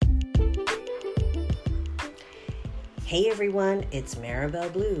Hey everyone, it's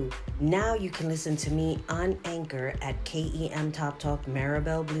Maribel Blue. Now you can listen to me on Anchor at KEM Top Talk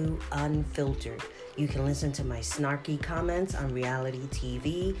Maribel Blue Unfiltered. You can listen to my snarky comments on reality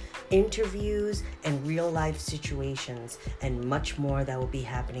TV, interviews, and real life situations, and much more that will be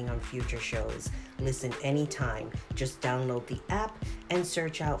happening on future shows. Listen anytime. Just download the app and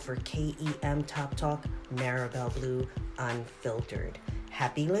search out for KEM Top Talk Maribel Blue Unfiltered.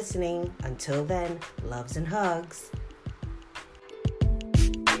 Happy listening. Until then, loves and hugs.